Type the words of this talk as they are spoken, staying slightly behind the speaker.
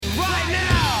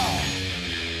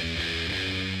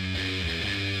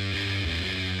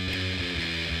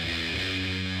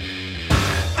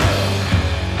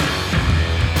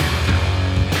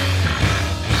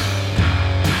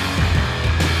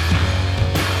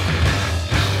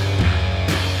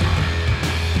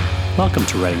Welcome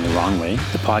to Writing the Wrong Way,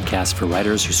 the podcast for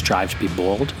writers who strive to be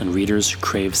bold and readers who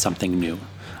crave something new.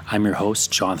 I'm your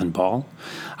host, Jonathan Ball.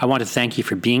 I want to thank you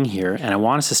for being here, and I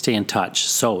want us to stay in touch.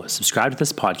 So subscribe to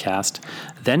this podcast,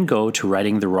 then go to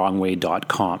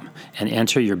writingthewrongway.com and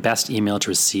enter your best email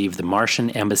to receive the Martian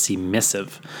Embassy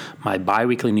Missive, my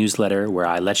bi-weekly newsletter where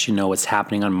I let you know what's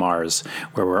happening on Mars,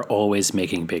 where we're always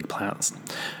making big plans.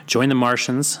 Join the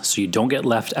Martians so you don't get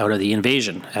left out of the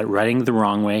invasion at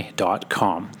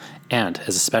writingthewrongway.com. And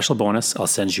as a special bonus, I'll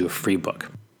send you a free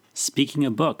book. Speaking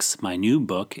of books, my new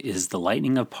book is The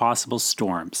Lightning of Possible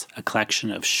Storms, a collection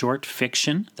of short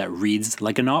fiction that reads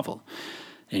like a novel.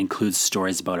 It includes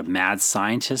stories about a mad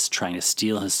scientist trying to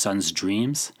steal his son's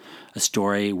dreams, a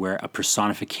story where a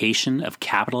personification of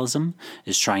capitalism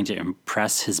is trying to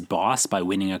impress his boss by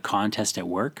winning a contest at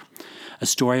work, a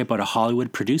story about a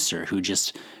Hollywood producer who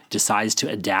just decides to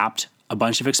adapt a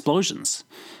bunch of explosions,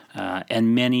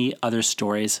 and many other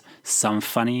stories, some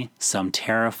funny, some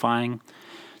terrifying.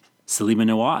 Salima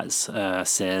Nawaz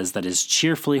says that is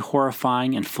cheerfully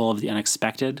horrifying and full of the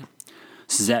unexpected.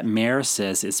 Suzette Mayer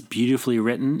says it's beautifully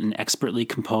written and expertly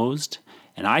composed.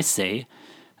 And I say,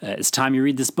 it's time you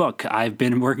read this book. I've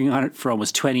been working on it for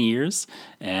almost 20 years,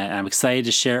 and I'm excited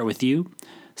to share it with you.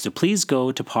 So please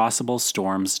go to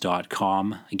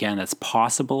possiblestorms.com. Again, that's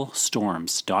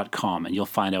possiblestorms.com, and you'll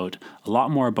find out a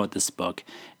lot more about this book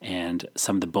and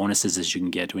some of the bonuses that you can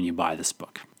get when you buy this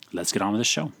book. Let's get on with the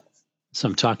show. So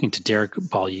I'm talking to Derek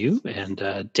Beaulieu,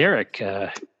 and Derek,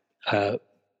 I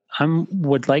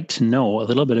would like to know a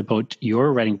little bit about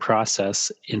your writing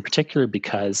process, in particular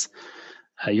because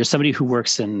you're somebody who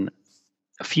works in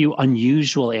a few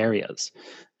unusual areas,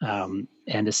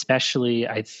 and especially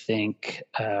I think,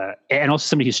 and also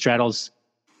somebody who straddles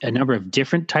a number of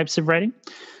different types of writing.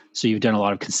 So you've done a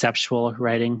lot of conceptual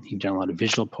writing, you've done a lot of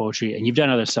visual poetry, and you've done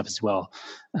other stuff as well.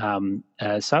 So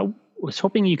I was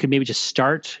hoping you could maybe just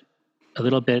start a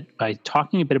little bit by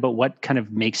talking a bit about what kind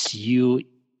of makes you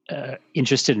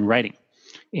interested in writing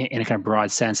in a kind of broad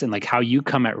sense, and like how you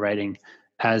come at writing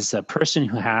as a person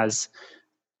who has,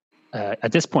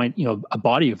 at this point, a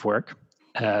body of work,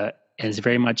 and is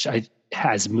very much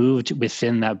has moved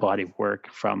within that body of work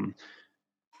from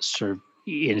sort of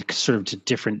to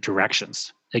different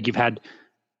directions. Like you've had,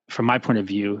 from my point of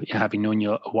view, having known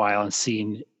you a while and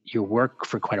seen your work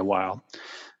for quite a while,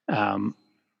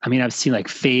 I've seen like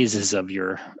phases of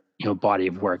your, body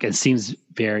of work. It seems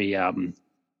very,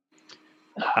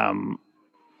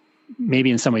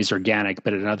 maybe in some ways organic,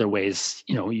 but in other ways,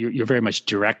 you're very much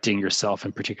directing yourself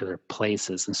in particular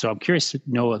places. And so I'm curious to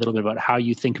know a little bit about how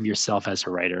you think of yourself as a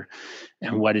writer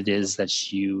and what it is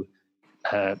that you,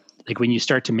 like when you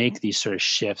start to make these sort of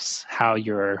shifts, how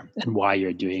you're and why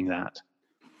you're doing that.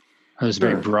 It was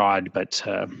very broad, but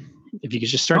if you could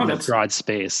just start with a broad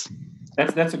space.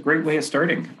 That's a great way of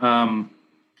starting.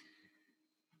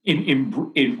 In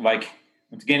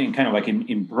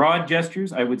broad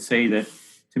gestures, I would say that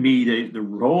to me the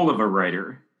role of a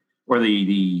writer, or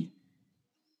the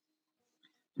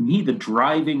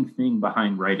driving thing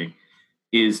behind writing,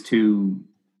 is to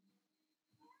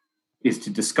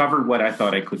discover what I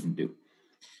thought I couldn't do,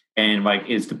 and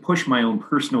is to push my own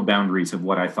personal boundaries of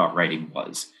what I thought writing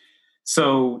was.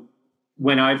 So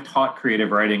when I've taught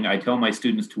creative writing, I tell my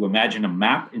students to imagine a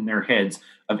map in their heads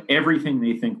of everything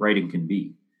they think writing can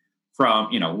be, from,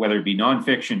 whether it be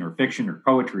nonfiction or fiction or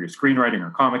poetry or screenwriting or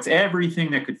comics,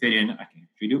 everything that could fit in. I can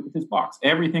actually do it with this box.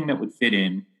 Everything that would fit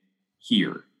in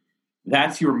here.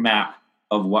 That's your map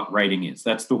of what writing is.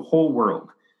 That's the whole world.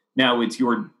 Now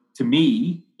to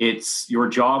me, it's your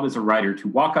job as a writer to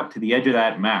walk up to the edge of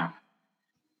that map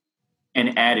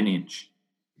and add an inch.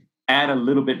 Add a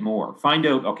little bit more. Find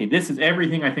out, okay, this is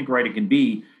everything I think writing can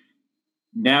be.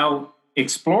 Now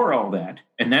explore all that.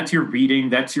 And that's your reading,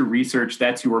 that's your research,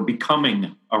 that's your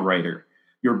becoming a writer.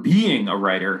 Your being a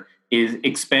writer is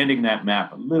expanding that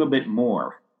map a little bit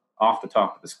more off the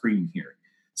top of the screen here,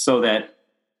 so that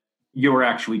you're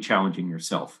actually challenging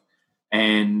yourself.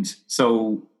 And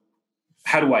so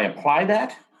how do I apply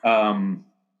that?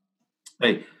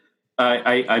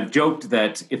 I've joked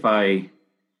that if I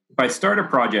start a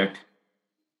project,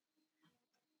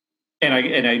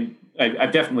 and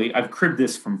I've cribbed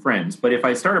this from friends, but if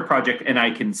I start a project and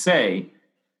I can say,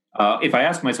 if I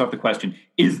ask myself the question,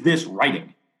 is this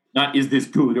writing? Not is this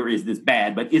good or is this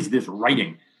bad, but is this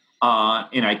writing?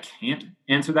 And I can't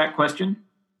answer that question.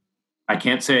 I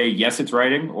can't say, yes, it's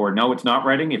writing, or no, it's not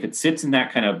writing. If it sits in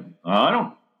that kind of, I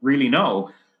don't really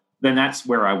know, then that's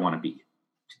where I want to be.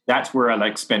 That's where I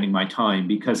like spending my time,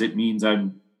 because it means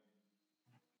and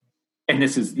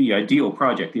this is the ideal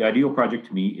project. The ideal project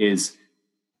to me is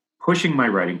pushing my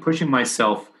writing, pushing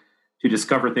myself to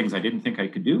discover things I didn't think I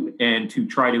could do, and to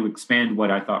try to expand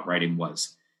what I thought writing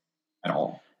was at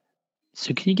all.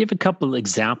 So can you give a couple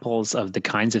examples of the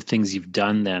kinds of things you've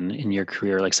done then in your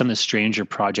career, like some of the stranger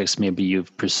projects maybe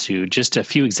you've pursued? Just a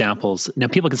few examples. Now,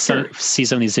 people can see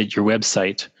some of these at your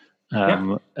website,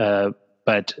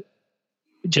 but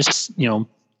just,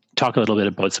 talk a little bit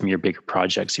about some of your bigger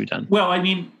projects you've done. Well, I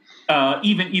mean,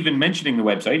 even mentioning the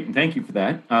website, and thank you for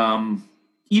that,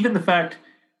 even the fact,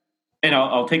 and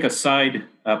I'll take a side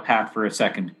path for a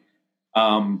second,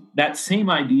 that same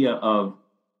idea of,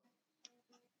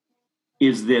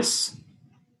 is this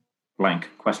blank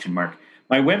question mark?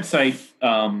 My website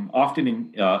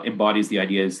often embodies the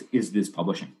idea is this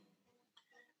publishing?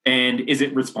 And is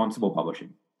it responsible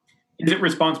publishing? Is it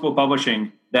responsible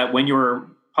publishing that when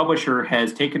your publisher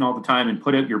has taken all the time and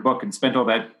put out your book and spent all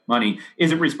that money,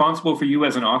 is it responsible for you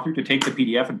as an author to take the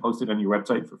PDF and post it on your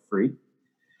website for free?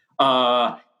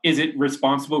 Is it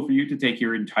responsible for you to take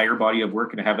your entire body of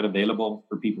work and have it available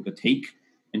for people to take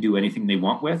and do anything they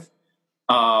want with?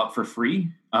 For free?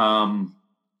 I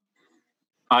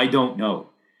don't know,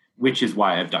 which is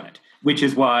why I've done it, which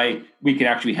is why we could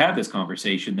actually have this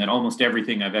conversation that almost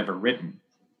everything I've ever written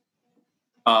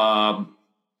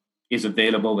is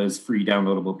available as free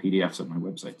downloadable PDFs on my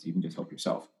website, so you can just help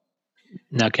yourself.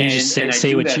 Now, can you just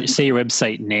say your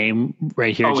website name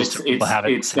right here, just so people have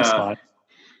it in the spot?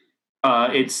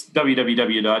 It's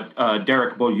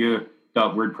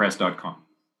www.derekbeaulieu.wordpress.com.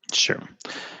 Sure.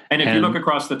 And if you look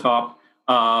across the top,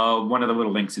 one of the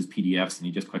little links is PDFs, and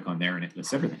you just click on there, and it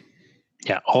lists everything.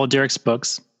 Yeah, all Derek's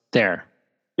books there.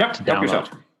 Yep, help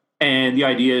yourself. And the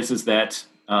idea is that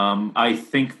I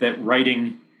think that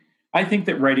writing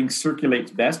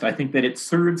circulates best. I think that it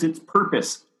serves its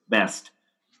purpose best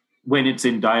when it's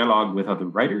in dialogue with other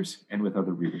writers and with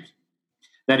other readers.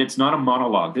 That it's not a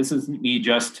monologue. This isn't me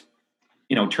just,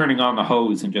 turning on the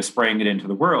hose and just spraying it into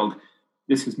the world.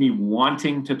 This is me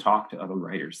wanting to talk to other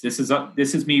writers. This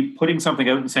is me putting something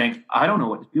out and saying, I don't know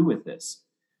what to do with this.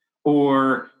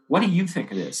 Or what do you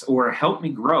think of this? Or help me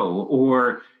grow.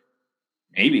 Or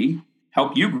maybe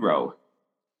help you grow.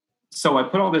 So I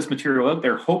put all this material out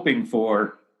there hoping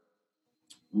for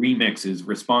remixes,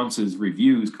 responses,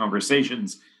 reviews,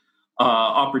 conversations,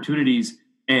 opportunities,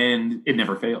 and it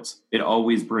never fails. It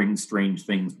always brings strange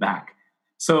things back.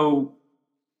 So,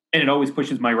 and it always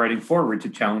pushes my writing forward to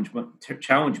challenge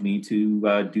me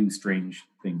to do strange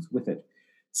things with it.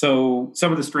 So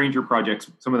some of the stranger projects,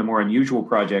 some of the more unusual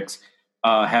projects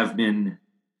have been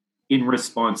in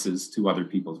responses to other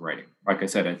people's writing. Like I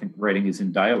said, I think writing is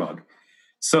in dialogue.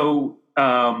 So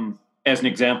as an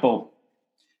example,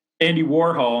 Andy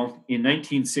Warhol in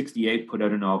 1968 put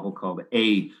out a novel called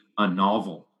A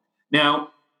Novel. Now,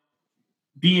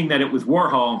 being that it was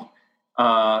Warhol,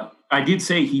 I did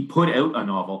say he put out a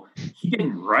novel. He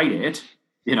didn't write it,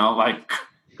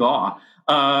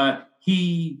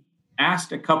 he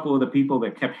asked a couple of the people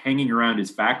that kept hanging around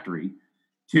his factory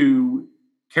to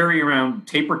carry around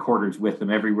tape recorders with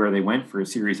them everywhere they went for a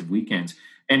series of weekends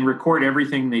and record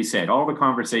everything they said, all the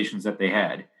conversations that they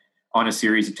had on a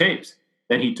series of tapes.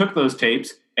 Then he took those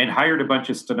tapes and hired a bunch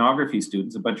of stenography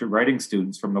students, a bunch of writing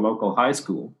students from the local high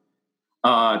school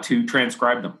to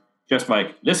transcribe them. Just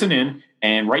like, listen in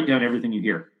and write down everything you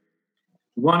hear.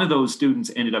 One of those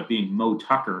students ended up being Mo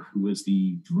Tucker, who was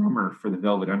the drummer for the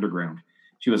Velvet Underground.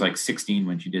 She was like 16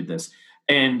 when she did this.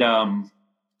 And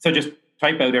so just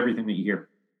type out everything that you hear.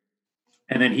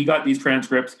 And then he got these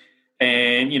transcripts,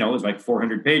 and, it was like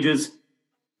 400 pages.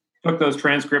 Took those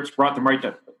transcripts, brought them right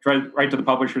to the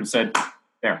publisher and said,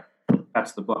 there,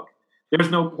 that's the book.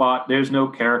 There's no plot, there's no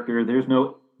character, there's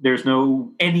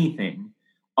no anything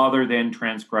other than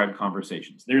transcribed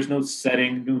conversations. There's no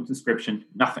setting, no description,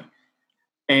 nothing.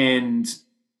 And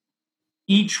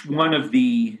each one of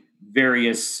the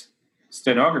various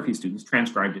stenography students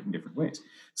transcribed it in different ways.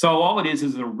 So all it is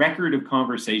a record of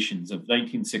conversations of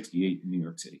 1968 in New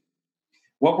York City.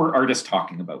 What were artists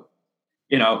talking about?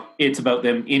 It's about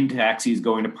them in taxis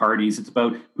going to parties. It's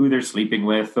about who they're sleeping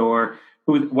with, or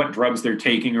what drugs they're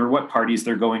taking, or what parties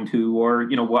they're going to, or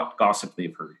what gossip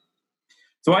they've heard.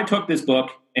 So I took this book,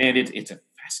 and it's a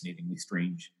fascinatingly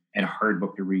strange and hard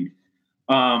book to read.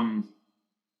 And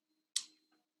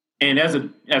as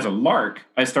a lark,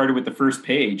 I started with the first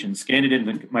page and scanned it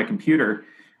into my computer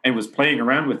and was playing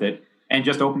around with it and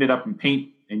just opened it up in Paint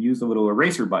and used a little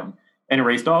eraser button and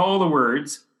erased all the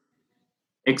words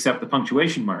except the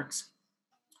punctuation marks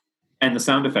and the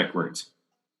sound effect words.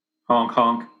 Honk,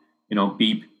 honk,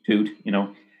 beep, toot,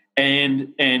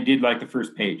 and did like the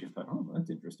first page. I thought, oh,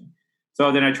 that's interesting.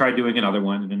 So then I tried doing another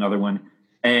one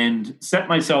and set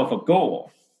myself a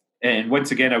goal. And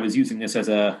once again, I was using this as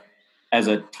a as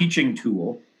a teaching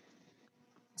tool.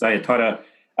 So I had taught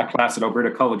a class at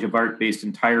Alberta College of Art based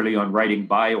entirely on writing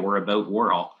by or about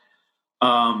Warhol,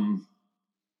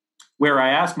 where I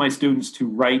asked my students to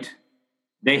write.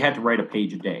 They had to write a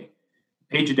page a day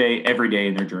every day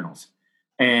in their journals.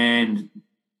 And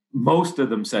most of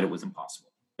them said it was impossible.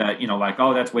 That, like,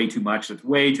 oh, that's way too much. That's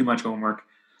way too much homework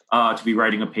to be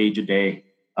writing a page a day.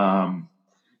 And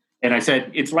I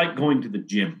said, it's like going to the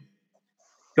gym.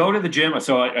 Go to the gym.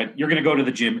 So you're going to go to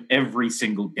the gym every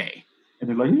single day. And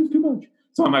they're like, it's too much.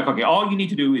 So I'm like, okay, all you need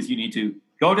to do is you need to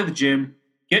go to the gym,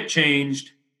 get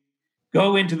changed,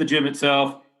 go into the gym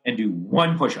itself, and do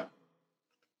one push-up.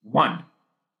 One.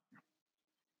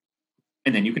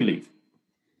 And then you can leave.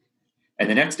 And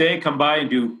the next day, come by and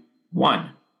do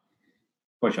one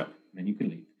push-up. And then you can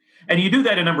leave. And you do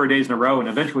that a number of days in a row, and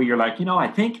eventually you're like, I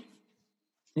think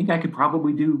I could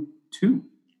probably do two.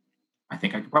 I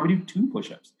think I could probably do two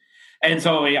push-ups. And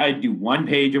so I do one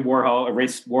page of Warhol,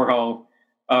 erasing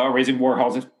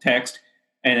Warhol's text,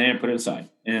 and then I put it aside.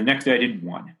 And the next day I did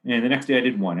one. And the next day I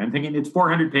did one. I'm thinking it's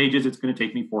 400 pages. It's going to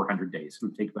take me 400 days. It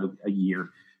would take about a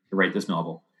year to write this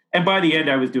novel. And by the end,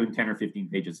 I was doing 10 or 15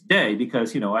 pages a day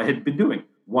because, I had been doing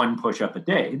one push-up a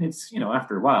day. And it's,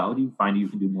 after a while, you find you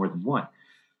can do more than one.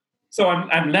 So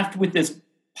I'm left with this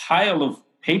pile of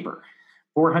paper,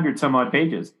 400 some odd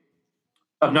pages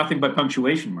of nothing but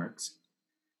punctuation marks,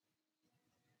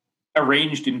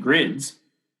 arranged in grids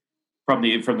from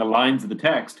the lines of the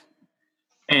text,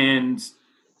 and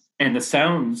the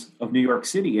sounds of New York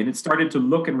City. And it started to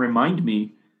look and remind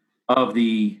me of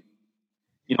the,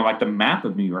 like the map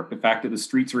of New York, the fact that the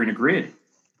streets are in a grid.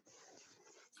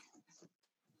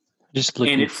 Just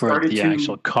looking for the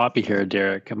actual copy here,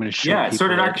 Derek. I'm going to show. Yeah, it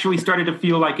started to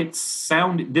feel like it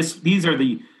sounded. These are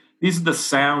the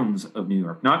sounds of New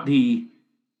York, not the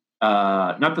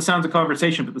sounds of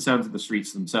conversation, but the sounds of the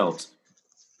streets themselves.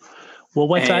 Well,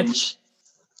 what's that?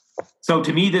 So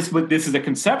to me, this is a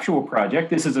conceptual project.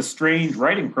 This is a strange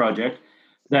writing project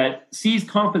that sees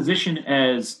composition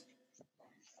as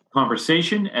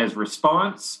conversation, as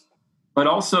response, but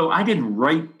also I didn't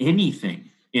write anything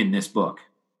in this book.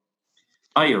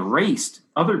 I erased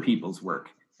other people's work.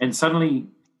 And suddenly,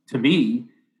 to me,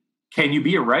 can you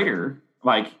be a writer?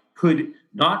 Like, could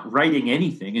not writing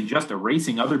anything and just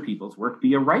erasing other people's work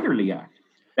be a writerly act?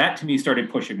 That, to me,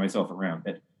 started pushing myself around.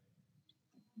 That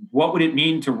what would it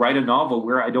mean to write a novel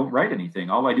where I don't write anything?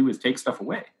 All I do is take stuff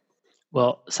away.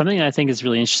 Well, something I think is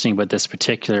really interesting about this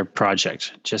particular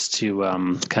project, just to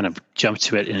kind of jump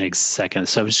to it in a second.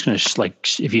 So I'm just going to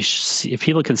if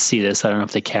people can see this, I don't know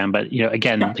if they can, but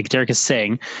again, like Derek is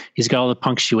saying, he's got all the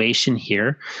punctuation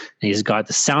here, and he's got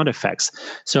the sound effects.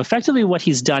 So effectively, what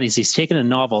he's done is he's taken a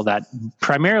novel that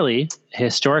primarily,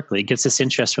 historically, gets this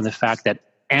interest from the fact that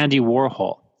Andy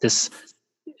Warhol, this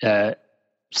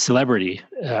celebrity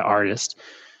artist.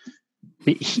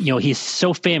 He's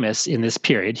so famous in this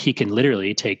period, he can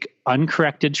literally take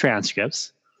uncorrected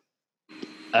transcripts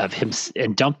of him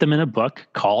and dump them in a book,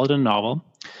 call it a novel.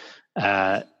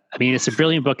 It's a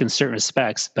brilliant book in certain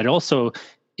respects, but also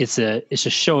it's a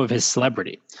show of his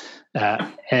celebrity.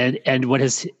 And what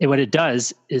it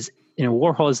does is,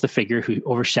 Warhol is the figure who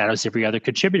overshadows every other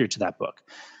contributor to that book.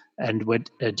 And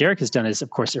what Derek has done is, of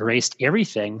course, erased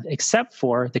everything except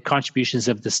for the contributions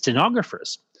of the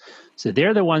stenographers. So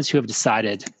they're the ones who have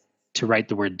decided to write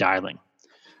the word dialing.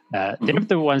 They're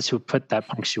the ones who put that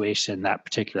punctuation in that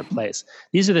particular place.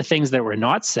 These are the things that were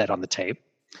not said on the tape.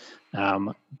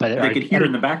 But they could hear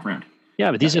in the background.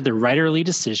 Yeah, but these are the writerly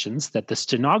decisions that the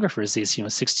stenographers, these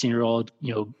 16-year-old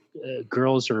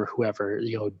girls or whoever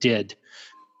did.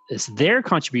 It's their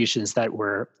contributions that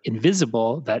were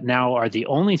invisible that now are the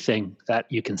only thing that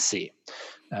you can see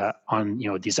on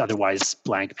these otherwise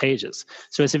blank pages.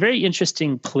 So it's a very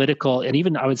interesting political, and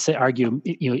even I would say argue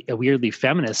a weirdly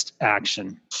feminist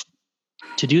action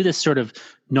to do this sort of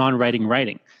non-writing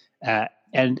writing.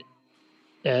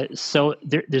 So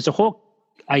there's a whole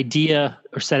idea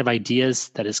or set of ideas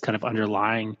that is kind of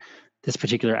underlying this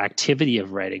particular activity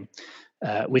of writing,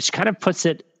 which kind of puts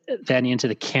it then into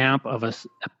the camp of a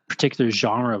particular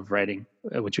genre of writing,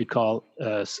 which we call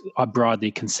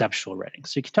broadly conceptual writing.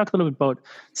 So you can talk a little bit about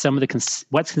some of the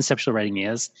what conceptual writing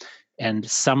is, and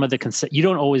some of the you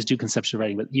don't always do conceptual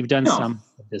writing, but you've done some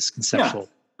of this conceptual.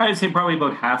 Yeah. I'd say probably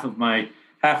about half of my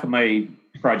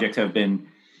projects have been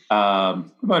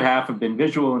about half have been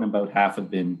visual, and about half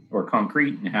have been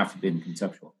concrete, and half have been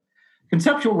conceptual.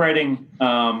 Conceptual writing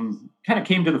kind of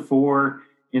came to the fore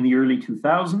in the early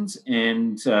 2000s,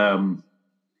 and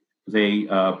was a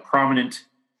prominent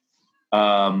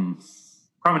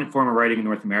form of writing in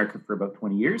North America for about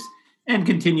 20 years, and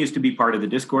continues to be part of the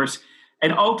discourse.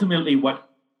 And ultimately what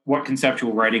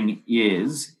conceptual writing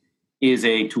is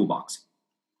a toolbox.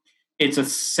 It's a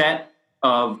set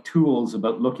of tools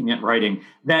about looking at writing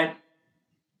that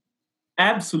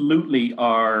absolutely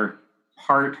are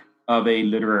part of a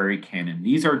literary canon.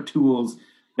 These are tools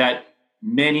that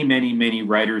many, many, many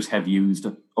writers have used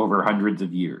over hundreds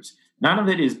of years. None of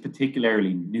it is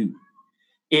particularly new.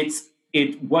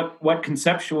 What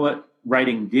conceptual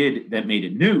writing did that made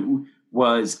it new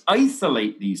was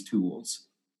isolate these tools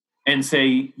and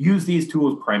say, use these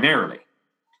tools primarily,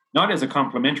 not as a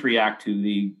complementary act to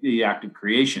the act of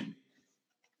creation,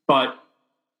 but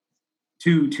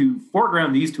to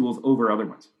foreground these tools over other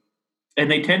ones. And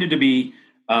they tended to be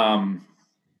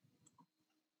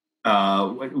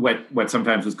what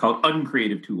sometimes was called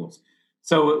uncreative tools.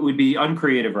 So it would be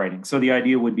uncreative writing. So the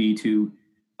idea would be to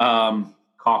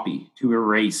copy, to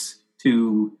erase,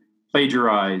 to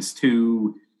plagiarize,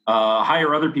 to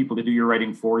hire other people to do your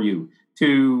writing for you,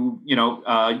 to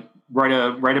write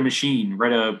a machine,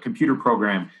 write a computer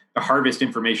program to harvest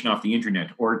information off the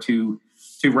internet, or to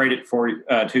write it for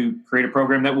to create a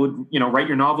program that would write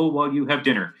your novel while you have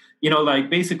dinner.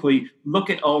 Basically look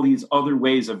at all these other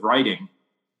ways of writing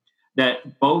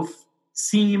that both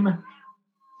seem.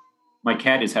 My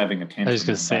cat is having a tantrum. I was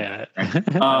going to say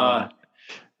that.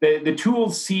 The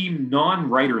tools seem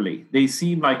non-writerly. They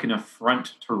seem like an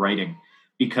affront to writing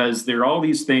because there are all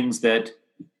these things that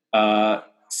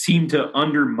seem to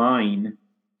undermine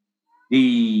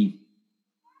the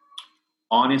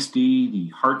honesty,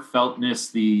 the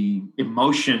heartfeltness, the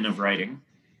emotion of writing,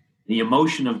 the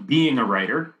emotion of being a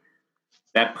writer,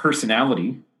 that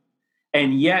personality.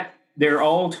 And yet they're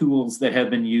all tools that have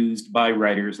been used by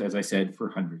writers, as I said, for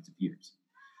hundreds of years.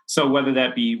 So whether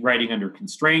that be writing under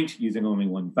constraint, using only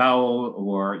one vowel,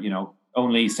 or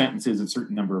only sentences a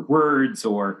certain number of words,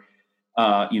 or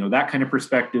that kind of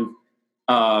perspective,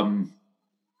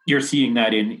 you're seeing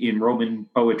that in Roman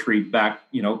poetry back,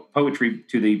 poetry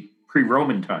to the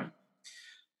pre-Roman time.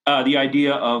 The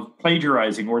idea of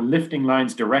plagiarizing or lifting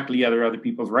lines directly out of other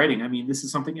people's writing. I mean, this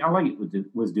is something Eliot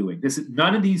was doing.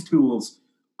 None of these tools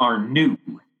are new.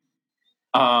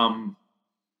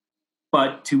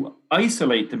 But to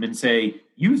isolate them and say,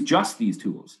 use just these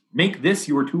tools, make this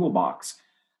your toolbox,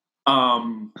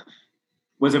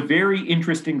 was a very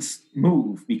interesting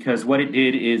move, because what it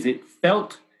did is it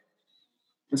felt,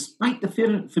 despite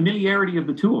the familiarity of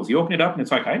the tools, you open it up and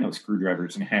it's like, I know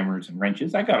screwdrivers and hammers and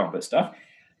wrenches. I got all this stuff.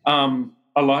 A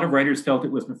lot of writers felt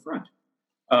it was an affront.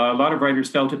 A lot of writers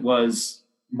felt it was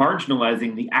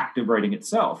marginalizing the act of writing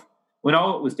itself, when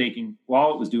all it was doing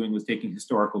was taking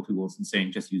historical tools and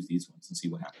saying, just use these ones and see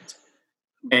what happens.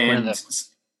 And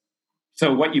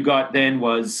so what you got then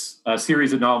was a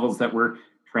series of novels that were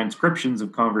transcriptions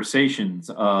of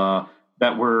conversations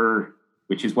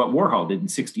which is what Warhol did in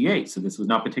 1968. So this was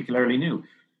not particularly new.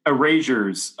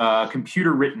 Erasures,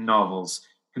 computer-written novels,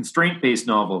 constraint-based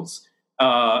novels,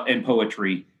 and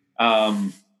poetry.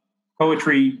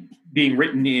 Poetry being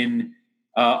written in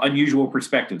unusual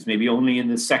perspectives, maybe only in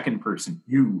the second person,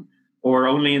 you, or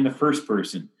only in the first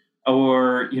person,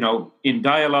 or in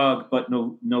dialogue but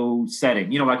no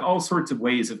setting. All sorts of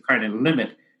ways of kind of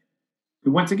limit.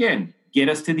 But once again, get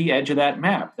us to the edge of that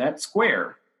map, that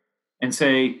square, and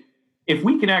say, if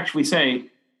we can actually say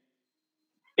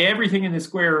everything in the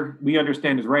square we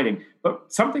understand is writing,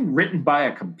 but something written by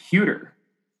a computer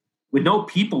with no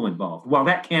people involved, well,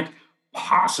 that can't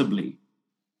possibly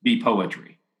be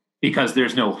poetry, because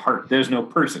there's no heart, there's no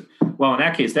person. Well, in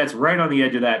that case, that's right on the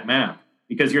edge of that map,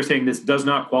 because you're saying this does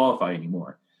not qualify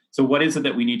anymore. So what is it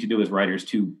that we need to do as writers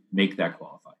to make that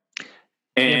qualify?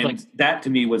 And that to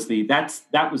me was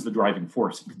that was the driving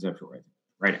force in conceptual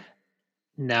writing.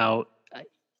 Now,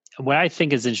 what I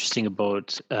think is interesting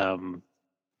about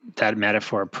that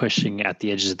metaphor, pushing at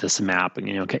the edges of this map and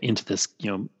into this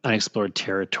unexplored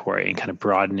territory and kind of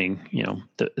broadening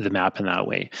the map in that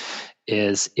way,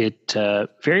 is it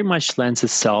very much lends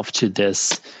itself to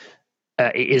this.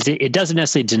 It doesn't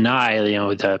necessarily deny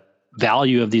the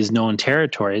value of these known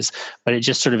territories, but it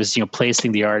just sort of is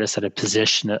placing the artist at a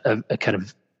position, a kind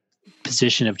of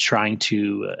position of trying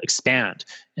to expand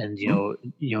and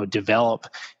develop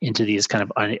into these kind of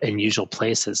unusual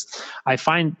places. I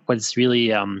find what's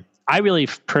really I really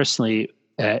personally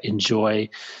enjoy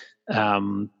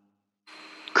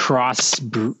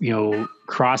crossing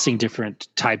different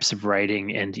types of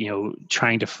writing and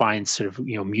trying to find sort of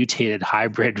mutated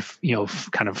hybrid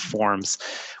kind of forms,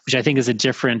 which I think is a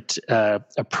different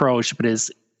approach, but has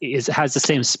the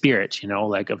same spirit,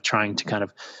 of trying to kind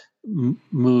of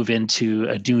move into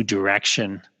a new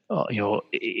direction.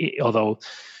 Although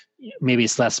maybe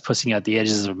it's less pushing out the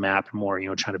edges of a map and more,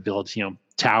 trying to build,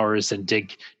 towers and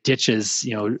dig ditches,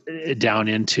 down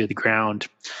into the ground.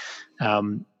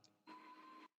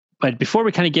 But before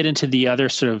we kind of get into the other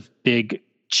sort of big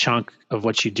chunk of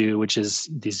what you do, which is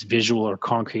these visual or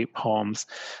concrete poems,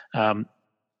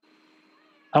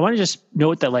 I want to just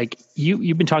note that like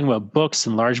you've been talking about books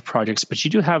and large projects, but you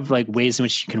do have like ways in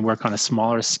which you can work on a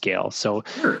smaller scale. So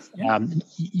Sure.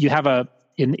 You have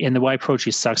in the Why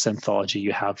Poetry Sucks anthology,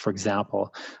 you have, for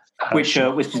example, which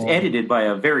was edited by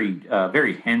a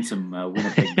very handsome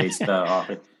Winnipeg-based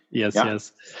author.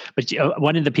 Yes. But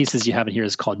one of the pieces you have in here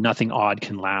is called "Nothing Odd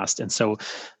Can Last," and so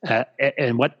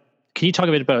and what can you talk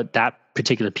a bit about that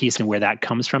particular piece and where that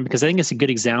comes from? Because I think it's a good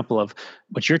example of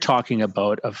what you're talking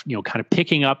about, of kind of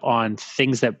picking up on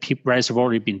things that writers have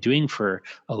already been doing for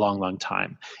a long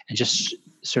time, and just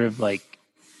sort of like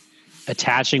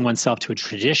attaching oneself to a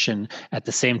tradition at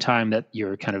the same time that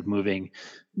you're kind of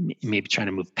maybe trying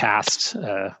to move past.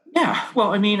 Yeah,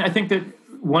 well, I mean, I think that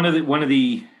one of the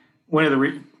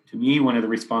to me, one of the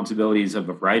responsibilities of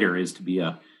a writer is to be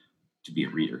a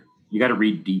reader. You got to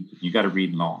read deep. You got to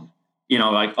read long.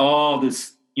 Like all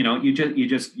this.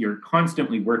 You're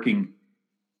constantly working.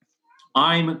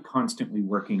 I'm constantly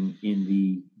working in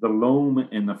the loam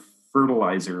and the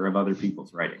fertilizer of other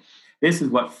people's writing. This is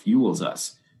what fuels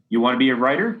us. You want to be a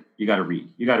writer? You got to read.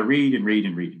 You got to read and read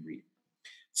and read and read.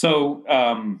 So,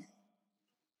 in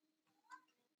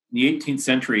the 18th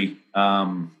century,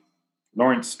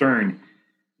 Lawrence Sterne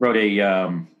wrote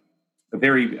a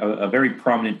very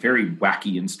prominent, very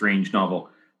wacky and strange novel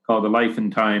called "The Life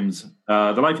and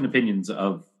Opinions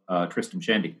of Tristram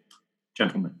Shandy,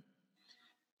 Gentleman."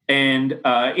 And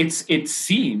it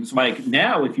seems like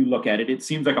now, if you look at it, it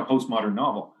seems like a postmodern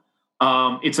novel.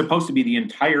 It's supposed to be the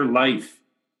entire life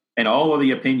and all of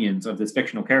the opinions of this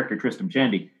fictional character, Tristram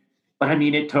Shandy. But I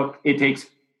mean, it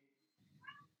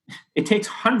takes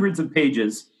hundreds of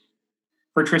pages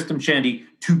for Tristram Shandy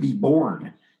to be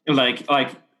born. Like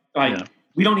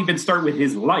we don't even start with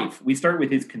his life. We start with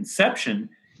his conception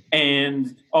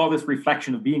and all this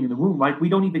reflection of being in the womb. Like we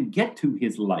don't even get to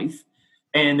his life.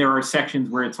 And there are sections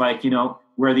where it's like,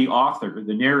 where the author,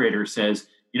 the narrator says,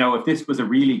 if this was a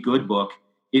really good book,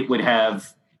 it would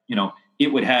have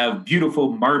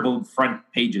beautiful marbled front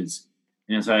pages.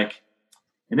 And it's like,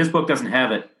 and this book doesn't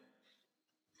have it.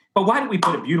 But why don't we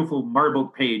put a beautiful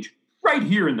marbled page right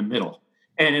here in the middle?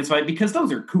 And it's like, because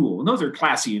those are cool and those are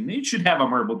classy and it should have a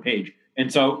marbled page. And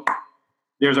so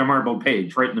there's our marbled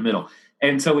page right in the middle.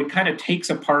 And so it kind of takes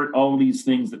apart all these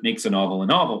things that makes a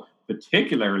novel,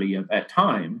 particularly at that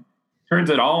time, turns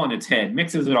it all on its head,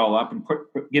 mixes it all up and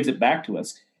gives it back to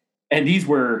us. And these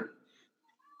were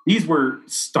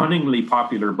stunningly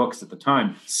popular books at the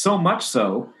time, so much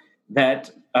so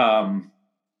that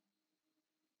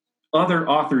other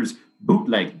authors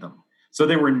bootlegged them. So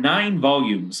there were 9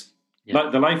 volumes. Yeah.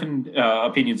 The Life and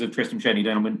Opinions of Tristram Shandy,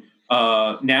 Gentleman,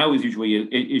 now is usually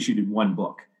issued in one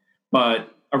book.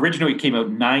 But originally it came out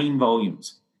 9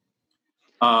 volumes.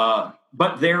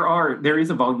 But there is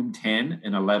a volume 10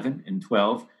 and 11 and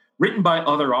 12 written by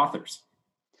other authors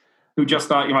who just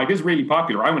thought, this is really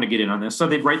popular. I want to get in on this. So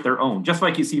they'd write their own, just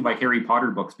like you see like Harry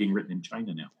Potter books being written in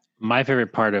China now. My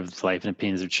favorite part of Life and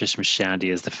Opinions of Tristram Shandy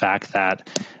is the fact that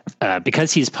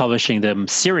because he's publishing them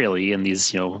serially in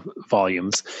these,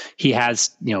 volumes, he has,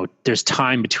 there's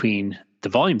time between the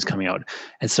volumes coming out.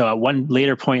 And so at one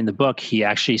later point in the book, he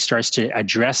actually starts to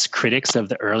address critics of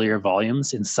the earlier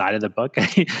volumes inside of the book.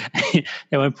 At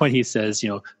one point he says,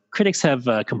 critics have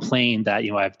complained that,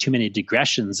 I have too many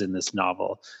digressions in this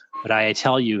novel. But I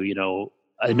tell you,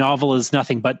 a novel is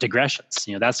nothing but digressions.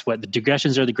 That's what the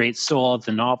digressions are, the great soul of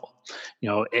the novel.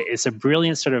 It's a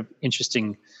brilliant sort of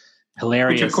interesting,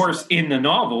 hilarious. Which, of course, in the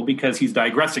novel, because he's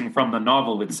digressing from the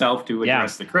novel itself to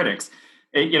address the critics,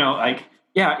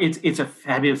 it's a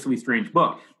fabulously strange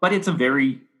book, but it's a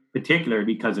very particular,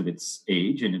 because of its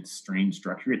age and its strange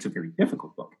structure, it's a very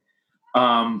difficult book.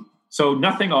 So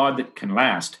Nothing Odd That Can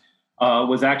Last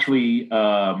was actually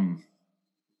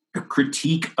a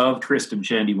critique of Tristram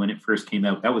Shandy when it first came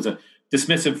out. That was a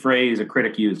dismissive phrase a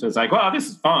critic used. It was like, well, this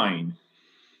is fine,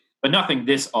 but nothing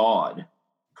this odd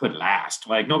could last.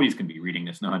 Like, nobody's going to be reading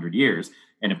this in 100 years.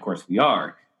 And of course we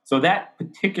are. So that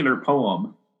particular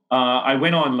poem, I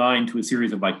went online to a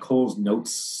series of like Cole's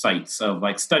Notes sites of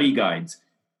like study guides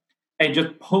and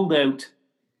just pulled out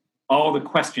all the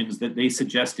questions that they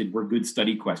suggested were good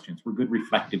study questions, were good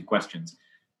reflective questions,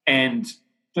 and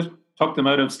just took them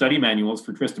out of study manuals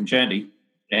for Tristram Shandy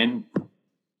and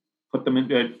put them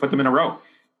in a row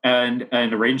and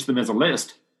arranged them as a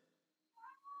list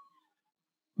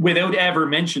without ever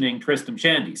mentioning Tristram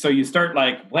Shandy. So you start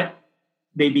like, what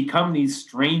they become these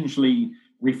strangely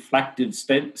reflective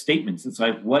statements. It's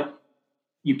like what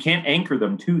you can't anchor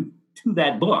them to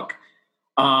that book.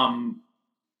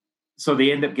 So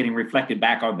they end up getting reflected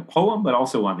back on the poem, but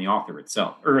also on the author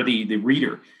itself or the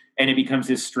reader. And it becomes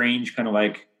this strange kind of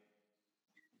like,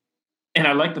 and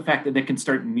I like the fact that they can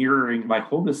start mirroring, like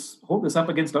hold this up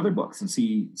against other books and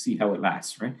see how it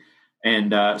lasts, right?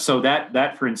 And so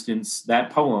that for instance,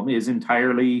 that poem is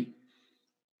entirely,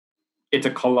 it's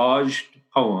a collaged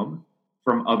poem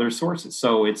from other sources.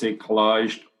 So it's a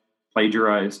collaged,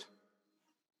 plagiarized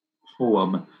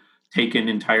poem taken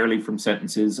entirely from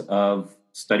sentences of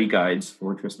study guides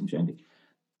for Tristram Shandy.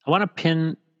 I want to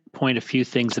pinpoint a few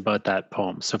things about that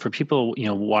poem. So for people,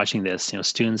 watching this,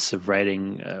 students of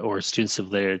writing or students of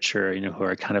literature, who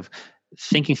are kind of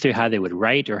thinking through how they would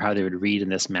write or how they would read in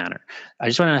this manner, I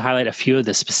just want to highlight a few of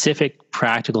the specific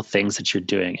practical things that you're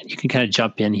doing. And you can kind of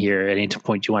jump in here at any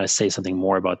point you want to say something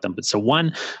more about them. But so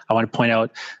one, I want to point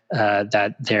out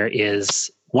that there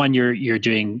is one, you're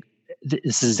doing,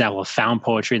 this is an example of found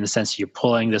poetry in the sense that you're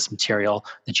pulling this material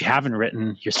that you haven't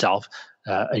written yourself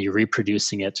and you're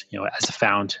reproducing it, as a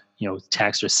found,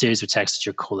 text or series of texts that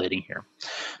you're collating here.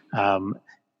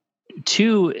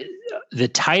 Two, the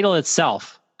title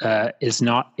itself is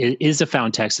a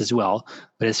found text as well,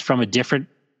 but it's from a different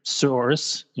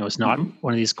source. It's not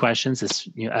one of these questions. It's,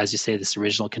 as you say, this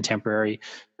original contemporary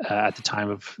at the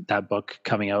time of that book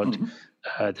coming out,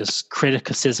 this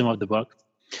criticism of the book.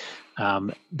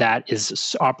 That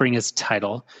is operating as a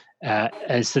title.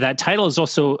 And so that title is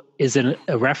also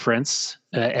a reference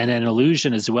and an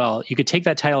allusion as well. You could take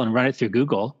that title and run it through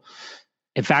Google.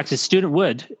 In fact, a student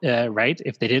would, right?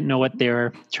 If they didn't know what they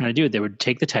were trying to do, they would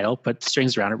take the title, put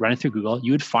strings around it, run it through Google.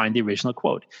 You would find the original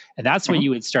quote. And that's when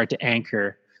you would start to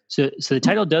anchor. So the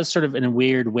title does sort of in a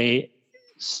weird way,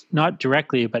 not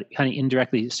directly, but kind of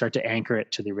indirectly start to anchor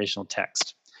it to the original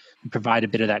text and provide a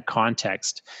bit of that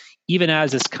context. Even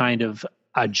as this kind of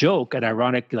a joke, an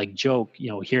ironic joke,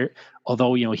 here,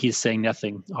 although, he's saying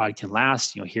nothing odd can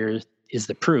last, here is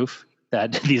the proof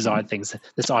that this odd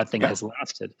thing has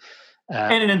lasted.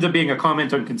 And it ends up being a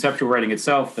comment on conceptual writing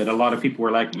itself that a lot of people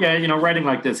were like, writing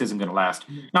like this isn't going to last.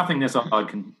 Nothing this odd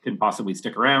can possibly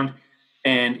stick around.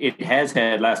 And it has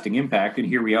had lasting impact. And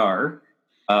here we are,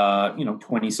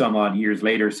 20 some odd years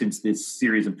later since this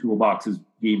series of toolboxes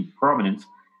gained prominence.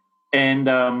 And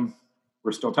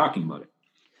we're still talking about it.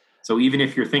 So even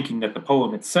if you're thinking that the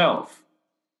poem itself,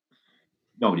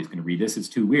 nobody's going to read this, it's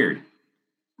too weird.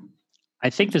 I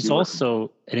think there's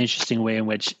also an interesting way in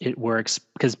which it works,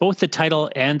 because both the title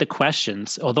and the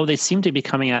questions, although they seem to be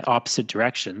coming at opposite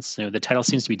directions, the title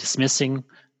seems to be dismissing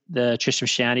the Tristram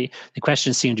Shandy. The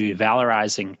questions seem to be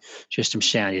valorizing Tristram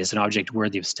Shandy as an object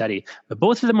worthy of study. But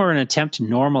both of them are an attempt to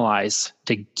normalize,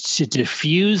 to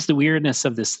diffuse the weirdness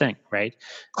of this thing, right?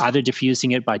 Either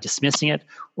diffusing it by dismissing it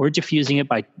or diffusing it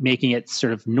by making it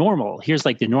sort of normal. Here's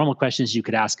like the normal questions you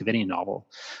could ask of any novel,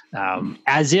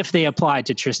 as if they applied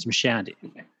to Tristram Shandy,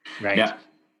 right? Yeah.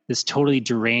 This totally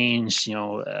deranged,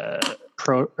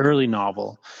 early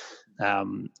novel.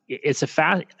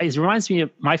 It reminds me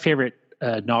of my favorite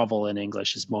novel in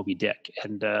English is Moby Dick,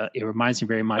 and it reminds me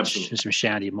very much of Tristram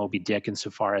Shandy and Moby Dick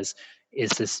insofar as is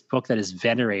this book that is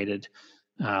venerated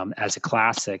as a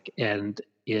classic and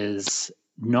is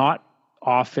not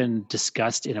often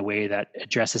discussed in a way that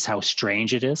addresses how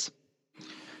strange it is.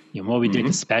 Moby Dick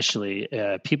especially,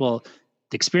 the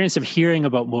experience of hearing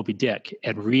about Moby Dick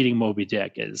and reading Moby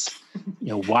Dick is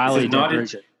wildly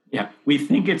divergent. We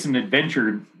think it's an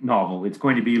adventure novel. It's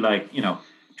going to be like,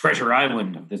 Treasure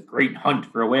Island of this great hunt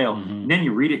for a whale. And then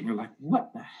you read it and you're like,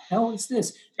 what the hell is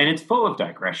this? And it's full of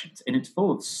digressions and it's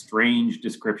full of strange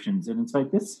descriptions. And it's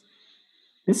like, this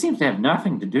seems to have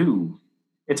nothing to do.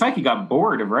 It's like you got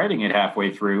bored of writing it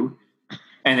halfway through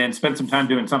and then spent some time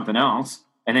doing something else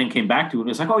and then came back to it.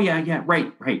 It's like, oh yeah,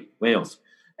 right, whales.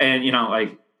 And,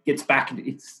 gets back into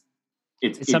it's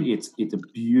a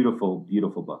beautiful,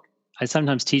 beautiful book. I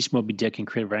sometimes teach Moby Dick in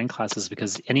creative writing classes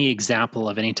because any example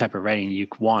of any type of writing you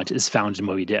want is found in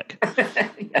Moby Dick.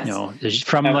 Yes.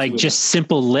 From absolutely. Just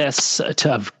simple lists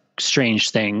of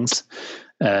strange things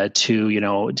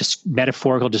to just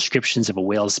metaphorical descriptions of a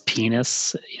whale's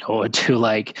penis,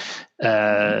 to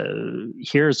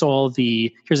here's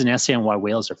an essay on why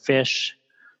whales are fish.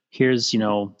 Here's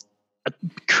a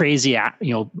crazy,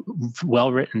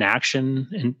 well-written action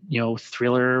and,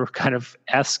 thriller kind of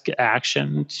esque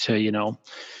action to,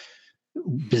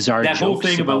 bizarre that whole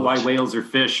thing about why whales are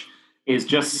fish is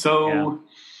just so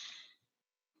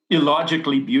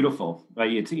illogically beautiful. Like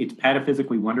it's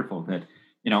pataphysically wonderful that,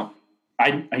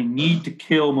 I need to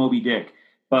kill Moby Dick,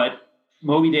 but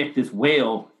Moby Dick, this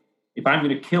whale, if I'm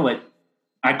going to kill it,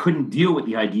 I couldn't deal with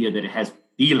the idea that it has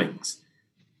feelings.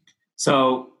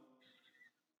 So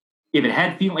if it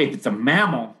had feelings, if it's a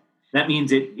mammal, that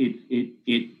means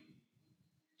it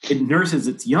nurses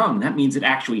its young. That means it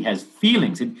actually has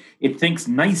feelings. It thinks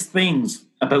nice things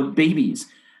about babies.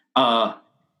 And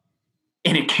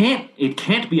it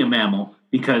can't be a mammal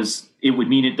because it would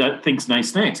mean it thinks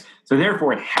nice things. So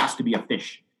therefore, it has to be a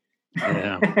fish.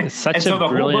 Yeah, it's such and so the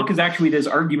brilliant... whole book is actually this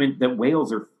argument that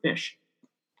whales are fish.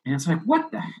 And it's like,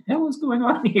 what the hell is going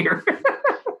on here?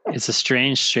 It's a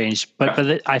strange,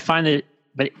 but I find that,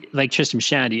 but like Tristram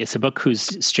Shandy, it's a book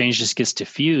whose strangeness gets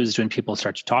diffused when people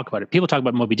start to talk about it. People talk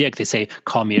about Moby Dick. They say,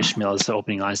 "Call me Ishmael" is the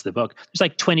opening lines of the book. There's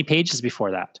like 20 pages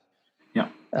before that,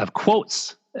 of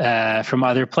quotes from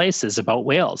other places about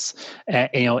whales.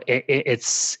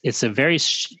 It's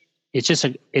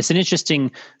an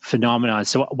interesting phenomenon.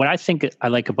 So what I think I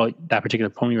like about that particular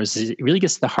poem is it really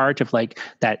gets to the heart of like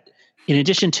that. In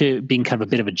addition to being kind of a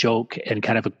bit of a joke and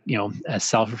kind of a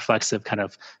self-reflexive kind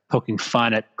of poking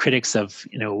fun at critics of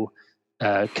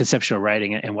conceptual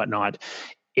writing and whatnot,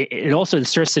 it also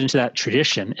inserts it into that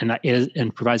tradition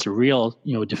and provides a real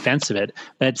defense of it.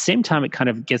 But at the same time, it kind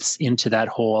of gets into that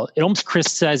whole. It almost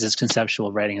criticizes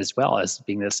conceptual writing as well as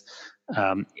being this.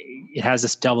 It has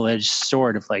this double-edged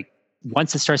sword of like,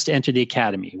 once it starts to enter the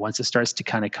academy, once it starts to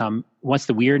kind of come, once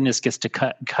the weirdness gets to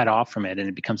cut off from it and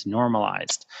it becomes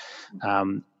normalized,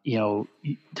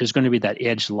 there's going to be that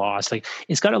edge lost. Like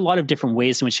it's got a lot of different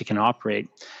ways in which it can operate.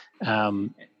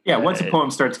 Once a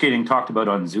poem starts getting talked about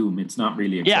on Zoom, it's not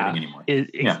really exciting anymore.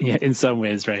 In some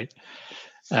ways, right.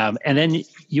 And then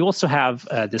you also have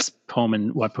this poem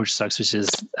in What Poetry Sucks, which is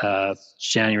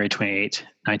January 28,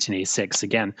 1986.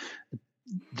 Again,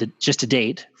 just a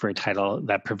date for a title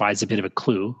that provides a bit of a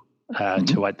clue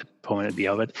to what the poem would be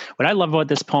of it. What I love about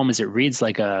this poem is it reads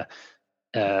like a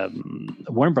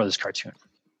Warner Brothers cartoon,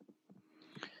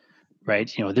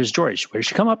 right? There's George. Where does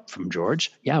she come up from,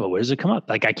 George? Yeah, but where does it come up?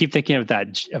 Like I keep thinking of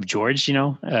that of George,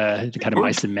 the kind of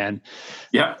Mice and Men,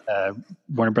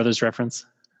 Warner Brothers reference.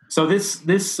 So this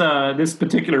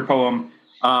particular poem.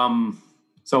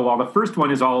 So while the first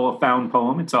one is all a found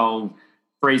poem, it's all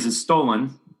phrases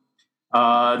stolen.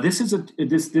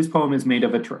 This poem is made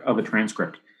of a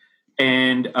transcript,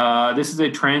 and this is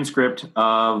a transcript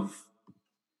of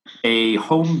a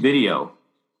home video,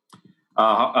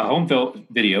 a home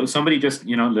video. Somebody just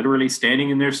literally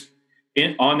standing on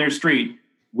their street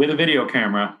with a video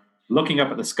camera, looking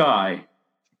up at the sky,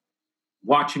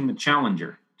 watching the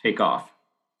Challenger take off,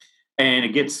 and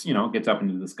it gets up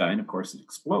into the sky, and of course it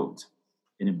explodes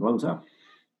and it blows up.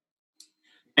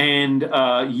 And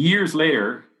years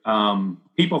later.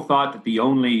 People thought that the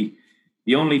only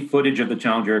footage of the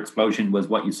Challenger explosion was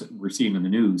what you were seeing in the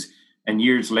news. And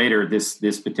years later,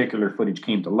 this particular footage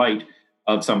came to light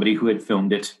of somebody who had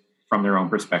filmed it from their own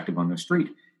perspective on their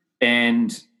street.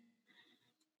 And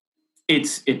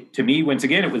to me, once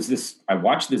again, it was this. I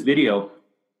watched this video,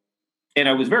 and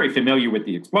I was very familiar with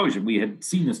the explosion. We had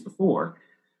seen this before,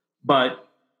 but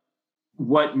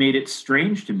what made it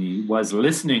strange to me was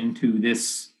listening to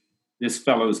this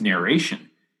fellow's narration,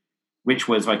 which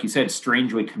was, like you said,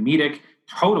 strangely comedic,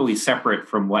 totally separate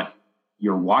from what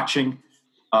you're watching,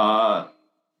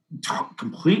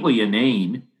 completely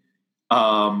inane,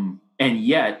 and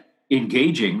yet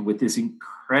engaging with this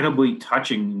incredibly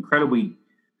touching, incredibly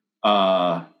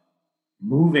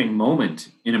moving moment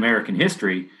in American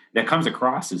history that comes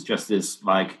across as just this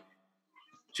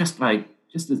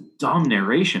dumb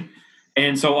narration.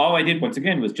 And so all I did once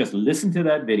again was just listen to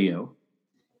that video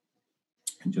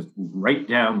and just write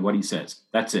down what he says.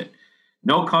 That's it.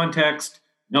 No context,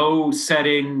 no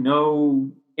setting,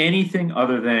 no anything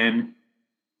other than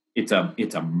it's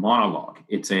a monologue.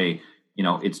 It's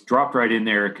dropped right in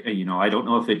there. I don't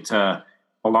know if it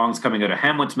belongs coming out of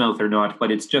Hamlet's mouth or not,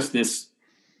 but it's just this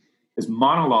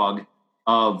monologue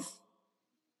of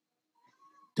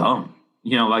dumb,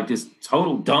 like this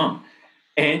total dumb.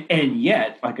 And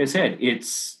yet, like I said,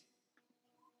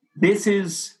 this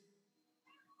is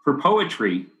for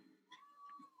poetry.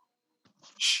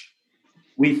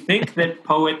 We think that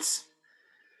poets,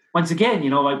 once again,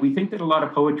 we think that a lot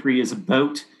of poetry is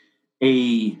about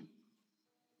a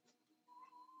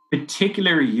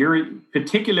particularly erudite,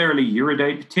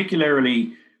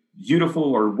 particularly beautiful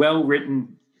or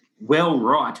well-written,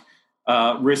 well-wrought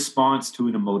response to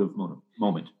an emotive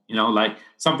moment. Like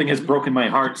something has broken my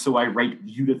heart, so I write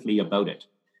beautifully about it.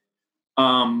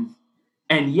 And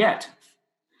yet,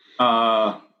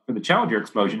 for the Challenger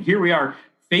explosion, here we are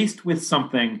faced with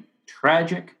something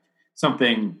tragic,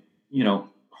 something,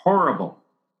 horrible.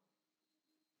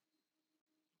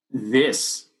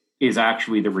 This is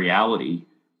actually the reality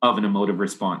of an emotive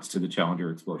response to the Challenger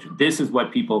explosion. This is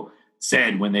what people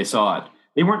said when they saw it.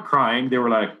 They weren't crying. They were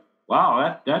like,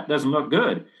 wow, that doesn't look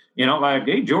good. Like,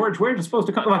 hey, George, where's it supposed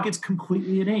to come? Like, it's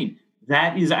completely inane.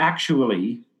 That is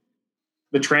actually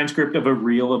the transcript of a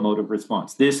real emotive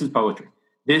response. This is poetry.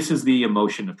 This is the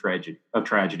emotion of tragedy.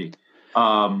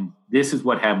 This is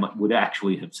what Hamlet would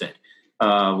actually have said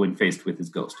when faced with his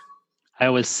ghost. I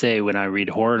always say when I read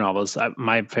horror novels,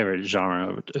 my favorite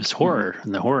genre is horror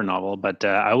and the horror novel. But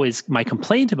my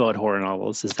complaint about horror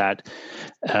novels is that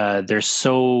they're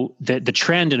the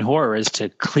trend in horror is to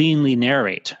cleanly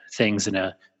narrate things in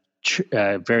a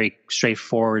very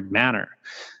straightforward manner.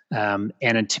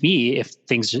 And to me, if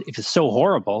it's so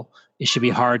horrible, it should be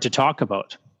hard to talk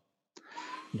about.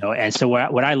 And so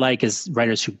what I like is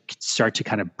writers who start to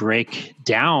kind of break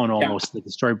down almost, like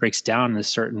the story breaks down in a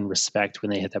certain respect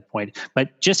when they hit that point.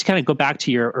 But just to kind of go back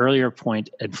to your earlier point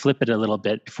and flip it a little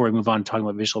bit before we move on to talking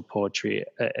about visual poetry.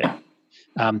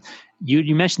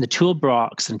 You mentioned the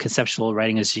toolbox and conceptual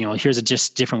writing is, here's a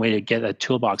just different way to get a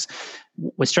toolbox.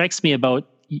 What strikes me about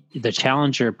the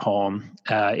Challenger poem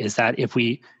is that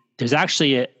there's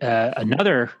actually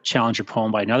another Challenger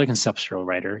poem by another conceptual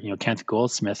writer. Kenneth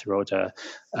Goldsmith wrote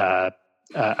a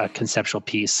conceptual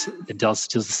piece that deals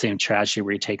with the same tragedy,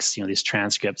 where he takes these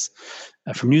transcripts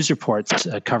from news reports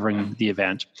covering the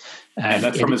event. And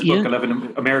that's from his book,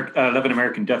 11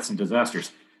 American Deaths and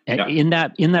Disasters. And in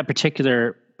that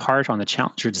particular part on the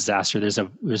Challenger disaster,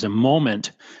 there's a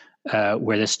moment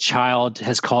where this child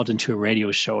has called into a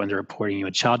radio show, and they're reporting. A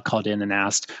child called in and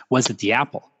asked, "Was it the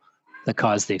apple that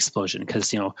caused the explosion?"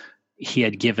 Because he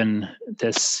had given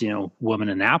this woman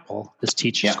an apple, this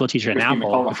school teacher an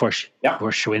apple before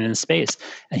she went into space,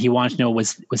 and he wanted to know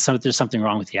was there something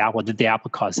wrong with the apple? Did the apple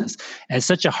cause this? And it's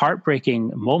such a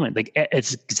heartbreaking moment. Like,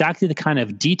 it's exactly the kind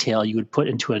of detail you would put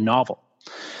into a novel.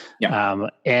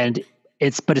 And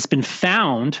it's been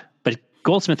found. But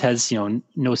Goldsmith has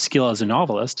no skill as a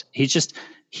novelist. He's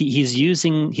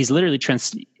literally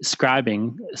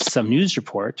transcribing some news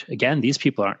report. Again, these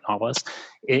people aren't novelists.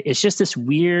 It's just this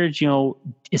weird,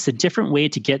 it's a different way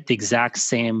to get the exact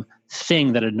same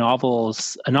thing that a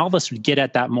novelist would get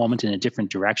at that moment in a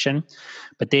different direction.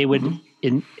 But they would,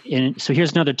 so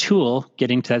here's another tool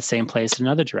getting to that same place in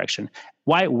another direction.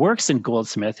 Why it works in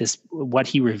Goldsmith is what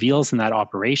he reveals in that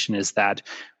operation is that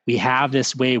we have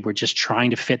this way we're just trying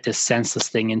to fit this senseless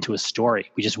thing into a story.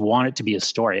 We just want it to be a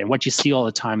story. And what you see all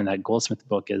the time in that Goldsmith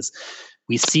book is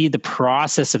we see the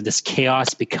process of this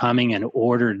chaos becoming an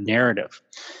ordered narrative.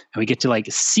 And we get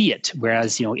to see it.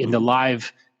 Whereas, in the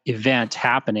live event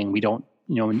happening, we don't,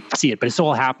 see it, but it's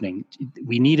all happening.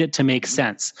 We need it to make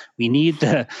sense. We need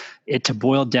it to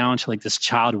boil down to this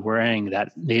child worrying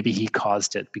that maybe he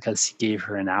caused it because he gave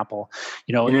her an apple.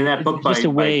 And in that book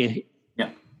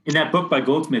in that book by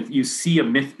Goldsmith, you see a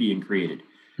myth being created.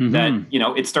 That,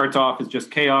 it starts off as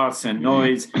just chaos and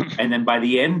noise. And then by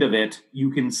the end of it, you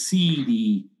can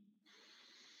see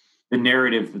the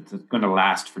narrative that's going to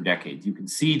last for decades. You can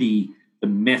see the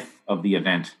myth of the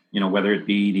event, whether it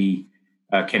be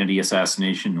the Kennedy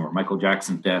assassination or Michael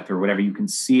Jackson's death or whatever. You can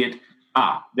see it,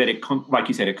 that it, like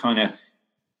you said,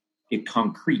 it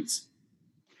concretes.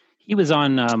 He was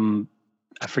on,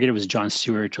 I forget it was Jon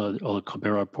Stewart or the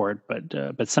Colbert Report,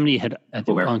 but somebody had on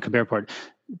Colbert Report,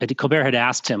 but Colbert had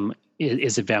asked him,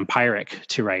 "Is it vampiric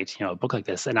to write a book like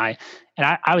this?" And I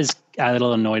was a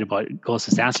little annoyed about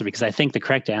Goldsmith's answer because I think the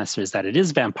correct answer is that it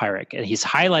is vampiric, and he's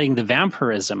highlighting the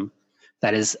vampirism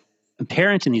that is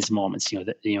apparent in these moments.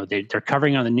 They're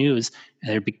covering on the news,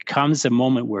 and there becomes a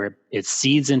moment where it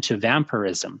seeds into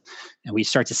vampirism, and we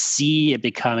start to see it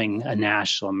becoming a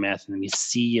national myth. And we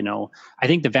see, I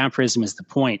think the vampirism is the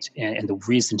point and the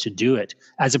reason to do it,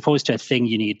 as opposed to a thing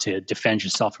you need to defend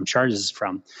yourself from charges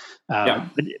from.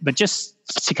 But just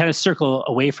to kind of circle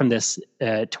away from this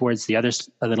towards the others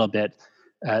a little bit.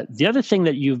 The other thing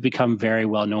that you've become very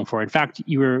well known for, in fact,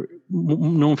 you were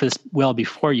known for this well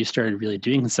before you started really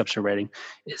doing conceptual writing,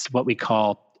 is what we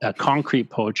call concrete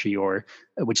poetry,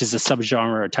 which is a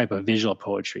subgenre or type of visual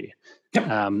poetry. Yep.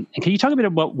 And can you talk a bit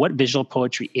about what visual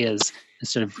poetry is and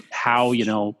sort of how,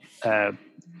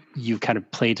 you've kind of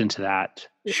played into that?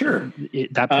 Sure.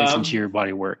 That plays into your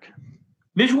body of work.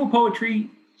 Visual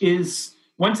poetry is,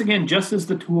 once again, just as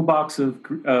the toolbox of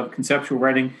conceptual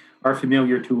writing are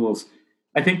familiar tools,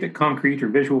 I think that concrete or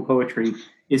visual poetry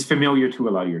is familiar to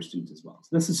a lot of your students as well. So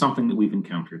this is something that we've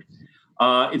encountered.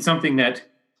 It's something that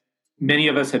many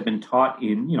of us have been taught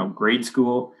in, grade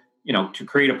school, to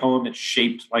create a poem that's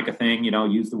shaped like a thing,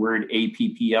 use the word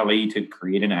APPLE to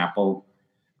create an apple,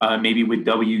 maybe with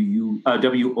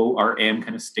WORM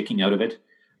kind of sticking out of it.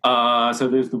 So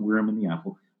there's the worm and the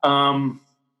apple.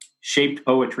 shaped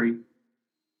poetry.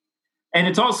 And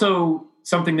it's also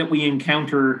something that we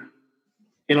encounter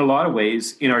in a lot of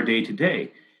ways in our day to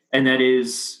day. And that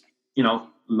is,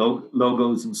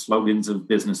 logos and slogans of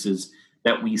businesses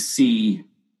that we see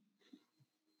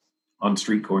on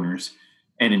street corners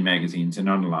and in magazines and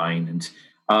online and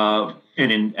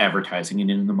in advertising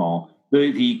and in the mall.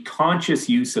 The conscious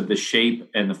use of the shape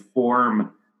and the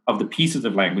form of the pieces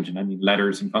of language, and I mean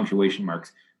letters and punctuation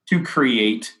marks, to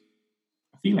create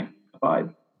a feeling, a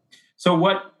vibe. So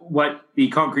what the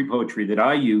concrete poetry that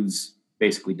I use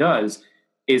basically does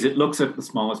is it looks at the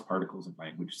smallest particles of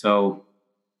language. So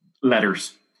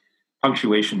letters,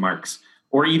 punctuation marks,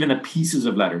 or even the pieces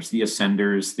of letters, the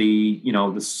ascenders,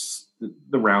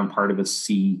 the round part of a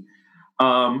C,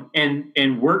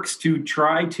 and works to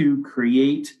try to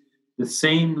create the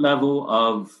same level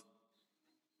of,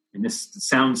 and this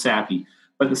sounds sappy,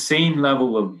 but the same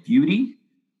level of beauty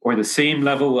or the same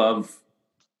level of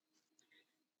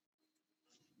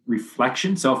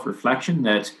reflection, self-reflection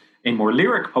that a more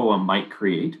lyric poem might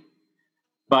create.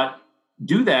 But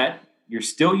do that, you're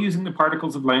still using the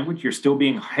particles of language, you're still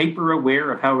being hyper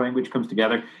aware of how language comes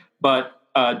together, but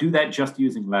do that just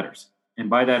using letters. And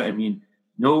by that, I mean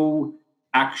no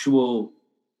actual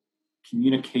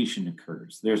communication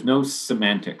occurs. There's no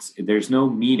semantics. There's no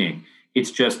meaning.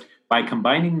 It's just by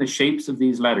combining the shapes of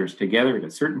these letters together at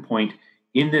a certain point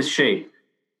in this shape,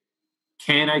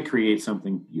 can I create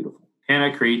something beautiful? Can I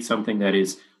create something that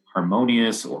is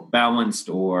harmonious or balanced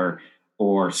or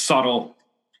subtle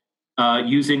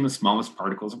using the smallest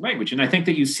particles of language? And I think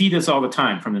that you see this all the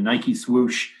time, from the Nike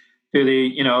swoosh to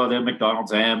the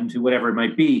McDonald's M to whatever it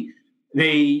might be.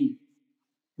 They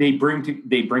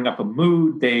bring up a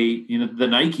mood. The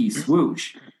Nike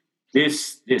swoosh.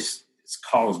 This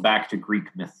calls back to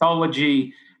Greek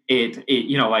mythology.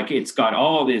 It's got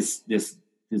all this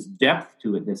depth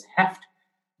to it, this heft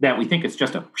that we think it's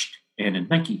just a and a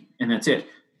Nike and that's it.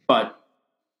 But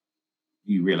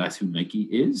do you realize who Nike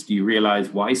is? Do you realize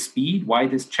why speed? Why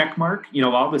this check mark?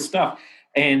 All this stuff.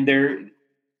 And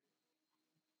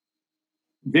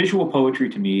visual poetry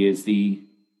to me is the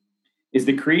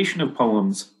creation of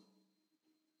poems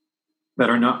that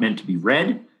are not meant to be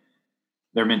read.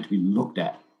 They're meant to be looked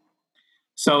at.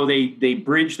 So they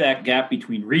bridge that gap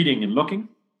between reading and looking.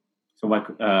 So like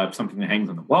something that hangs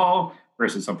on the wall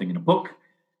versus something in a book,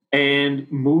 and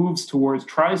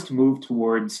tries to move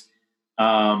towards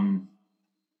that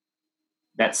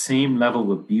same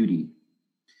level of beauty,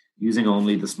 using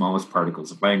only the smallest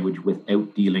particles of language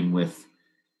without dealing with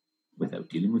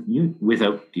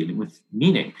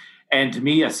meaning. And to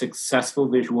me, a successful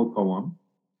visual poem,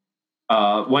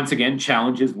 once again,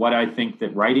 challenges what I think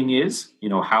that writing is,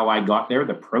 how I got there,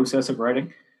 the process of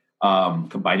writing,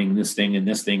 combining this thing and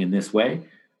this thing in this way.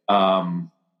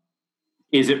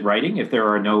 Is it writing if there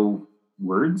are no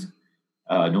words,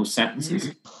 no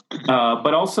sentences?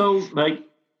 But also, like,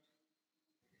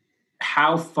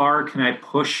 how far can I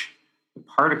push the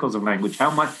particles of language?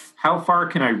 How far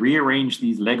can I rearrange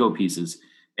these Lego pieces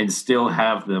and still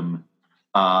have them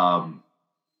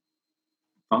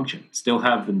function, still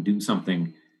have them do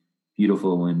something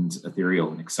beautiful and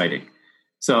ethereal and exciting?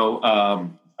 So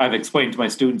I've explained to my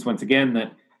students once again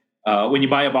that when you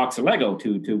buy a box of Lego,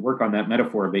 to work on that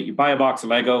metaphor a bit, you buy a box of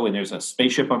Lego and there's a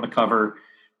spaceship on the cover,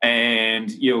 and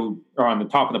you are on the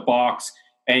top of the box,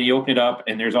 and you open it up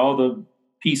and there's all the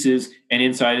pieces, and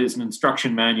inside is an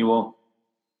instruction manual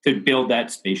to build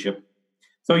that spaceship.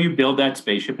 So you build that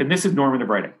spaceship, and this is normative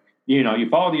writing. You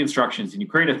follow the instructions and you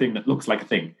create a thing that looks like a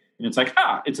thing. And it's like,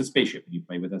 it's a spaceship, and you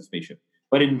play with that spaceship.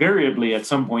 But invariably, at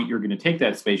some point, you're going to take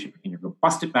that spaceship and you're going to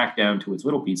bust it back down to its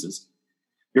little pieces.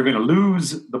 You're going to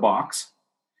lose the box.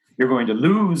 You're going to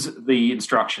lose the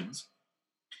instructions.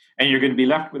 And you're going to be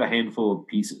left with a handful of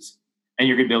pieces. And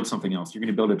you're going to build something else. You're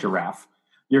going to build a giraffe.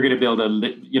 You're going to build a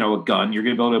gun. You're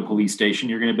going to build a police station.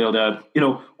 You're going to build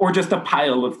or just a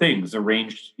pile of things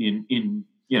arranged in an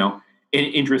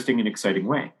interesting and exciting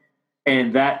way.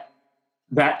 And that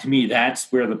to me, that's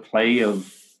where the play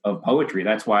of poetry,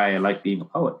 that's why I like being a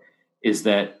poet, is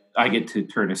that I get to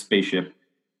turn a spaceship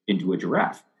into a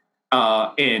giraffe,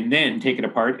 and then take it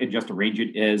apart and just arrange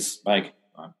it as like,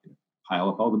 pile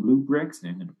up all the blue bricks,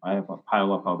 and then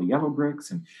pile up all the yellow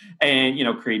bricks, and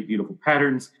create beautiful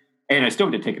patterns. And I still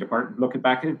get to take it apart and look it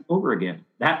back over again.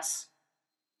 That's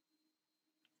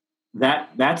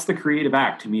the creative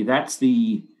act to me. That's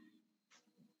the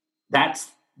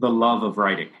love of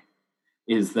writing.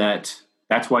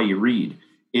 That's why you read,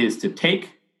 is to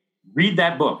read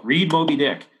that book, read Moby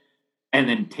Dick, and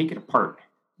then take it apart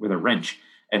with a wrench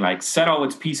and like set all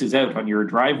its pieces out on your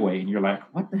driveway. And you're like,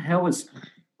 what the hell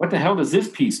does this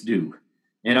piece do?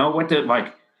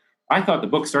 I thought the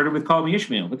book started with Call Me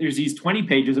Ishmael, but there's these 20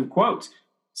 pages of quotes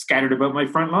scattered about my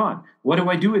front lawn. What do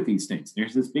I do with these things?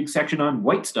 There's this big section on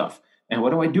white stuff. And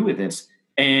what do I do with this?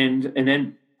 And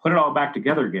then put it all back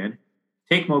together again.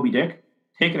 Take Moby Dick,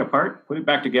 take it apart, put it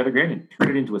back together again, and turn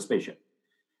it into a spaceship.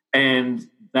 And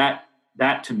that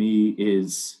to me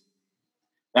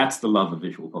that's the love of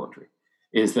visual poetry,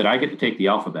 is that I get to take the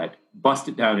alphabet, bust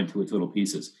it down into its little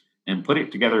pieces, and put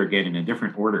it together again in a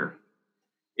different order,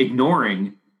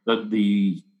 ignoring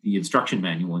the instruction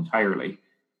manual entirely,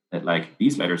 that like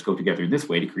these letters go together in this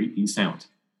way to create these sounds.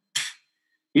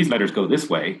 These letters go this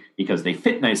way because they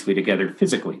fit nicely together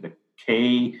physically. The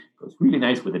K goes really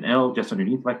nice with an L just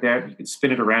underneath like that. You can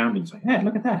spin it around and say, hey,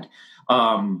 look at that.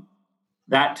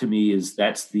 That to me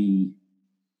that's the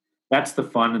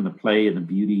fun and the play and the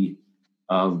beauty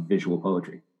of visual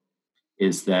poetry,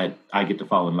 is that I get to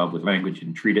fall in love with language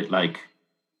and treat it like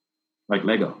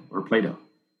Lego or Play-Doh.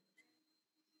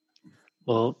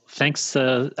 Well, thanks.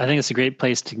 I think it's a great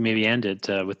place to maybe end it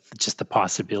with just the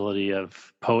possibility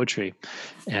of poetry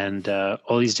and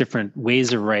all these different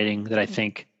ways of writing that I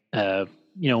think,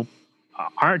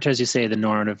 aren't, as you say, the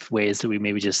normative ways that we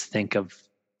maybe just think of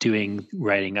doing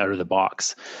writing out of the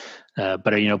box,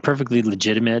 but are, perfectly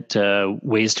legitimate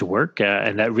ways to work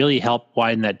and that really help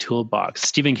widen that toolbox.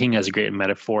 Stephen King has a great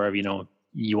metaphor of,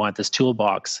 you want this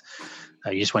toolbox.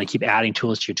 You just want to keep adding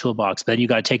tools to your toolbox, but then you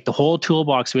got to take the whole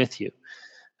toolbox with you.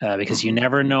 Because you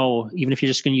never know, even if you're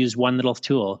just going to use one little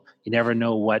tool, you never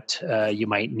know what you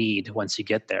might need once you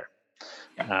get there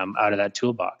out of that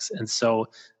toolbox. And so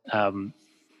I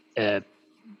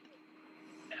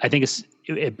think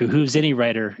it behooves any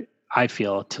writer, I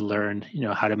feel, to learn,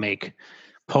 how to make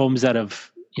poems out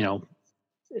of,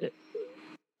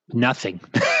 nothing.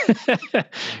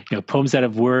 Poems out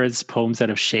of words, poems out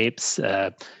of shapes,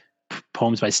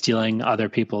 poems by stealing other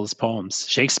people's poems.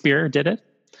 Shakespeare did it.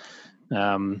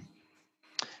 And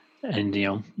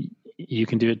you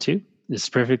can do it too. It's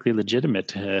perfectly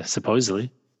legitimate, supposedly,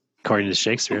 according to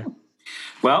Shakespeare.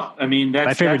 Well, I mean, that's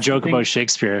my favorite joke about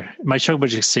Shakespeare. My joke about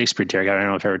Shakespeare, Derek, I don't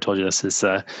know if I ever told you this, is,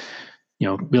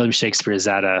 William Shakespeare is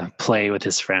at a play with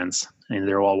his friends, and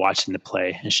they're all watching the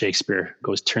play. And Shakespeare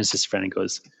turns to his friend and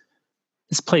goes,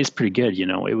 "This play is pretty good.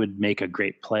 It would make a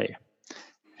great play."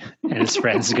 And his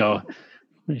friends go,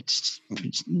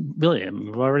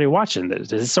 "William, we're already watching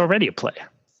this. It's already a play."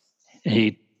 And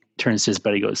he turns to his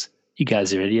buddy and goes, "You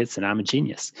guys are idiots and I'm a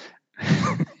genius."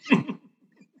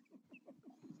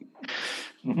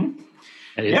 Mm-hmm.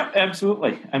 Yeah,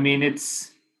 absolutely. I mean,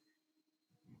 it's,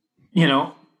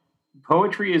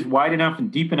 poetry is wide enough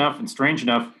and deep enough and strange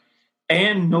enough,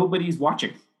 and nobody's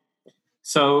watching.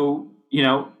 So,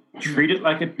 treat it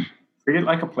like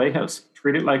a playhouse.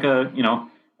 Treat it like a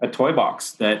toy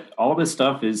box, that all this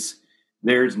stuff is,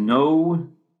 there's no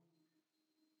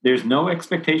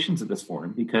expectations of this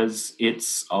form, because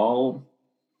it's all,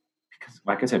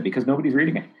 like I said, because nobody's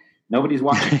reading it, nobody's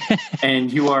watching,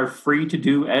 and you are free to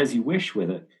do as you wish with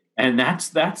it. And that's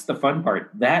the fun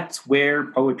part. That's where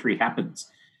poetry happens,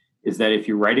 is that if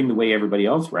you're writing the way everybody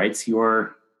else writes,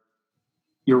 you're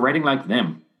writing like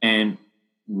them, and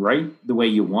write the way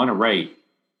you want to write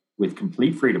with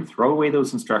complete freedom. Throw away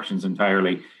those instructions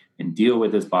entirely and deal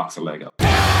with this box of Lego.